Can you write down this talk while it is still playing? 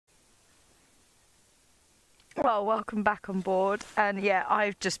Well, welcome back on board. And yeah,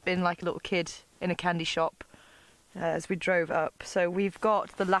 I've just been like a little kid in a candy shop as we drove up. So we've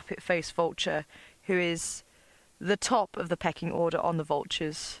got the lappet faced vulture, who is the top of the pecking order on the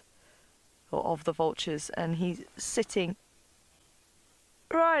vultures, or of the vultures, and he's sitting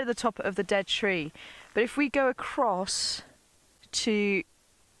right at the top of the dead tree. But if we go across to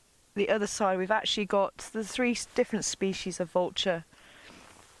the other side, we've actually got the 3 different species of vulture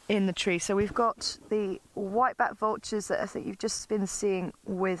in the tree. So we've got the white-backed vultures that I think you've just been seeing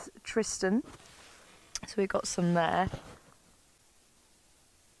with Tristan. So we've got some there.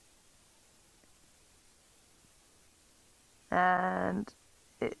 And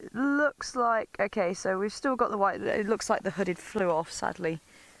it looks like, okay, so we've still got the white, it looks like the hooded flew off, sadly.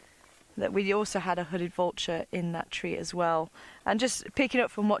 That we also had a hooded vulture in that tree as well. And just picking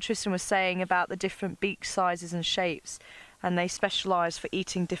up from what Tristan was saying about the different beak sizes and shapes, and they specialise for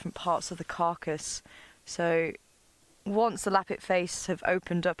eating different parts of the carcass. So once the lappet face have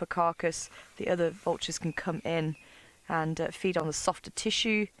opened up a carcass, the other vultures can come in and feed on the softer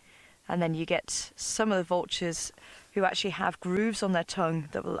tissue, and then you get some of the vultures who actually have grooves on their tongue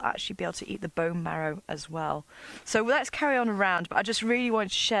that will actually be able to eat the bone marrow as well. So let's carry on around, but I just really wanted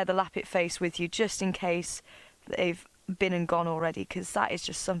to share the lappet face with you just in case they've been and gone already, because that is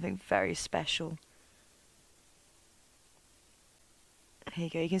just something very special. Here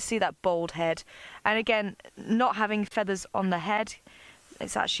you go, you can see that bold head. And again, not having feathers on the head,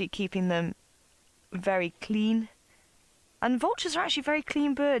 it's actually keeping them very clean. And vultures are actually very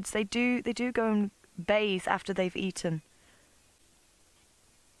clean birds. They do go and bathe after they've eaten.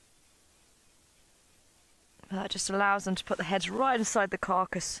 That just allows them to put the heads right inside the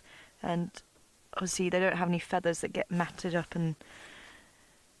carcass, and obviously they don't have any feathers that get matted up and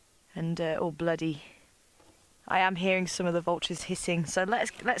all bloody. I am hearing some of the vultures hissing, so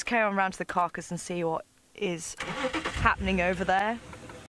let's carry on around to the carcass and see what is happening over there.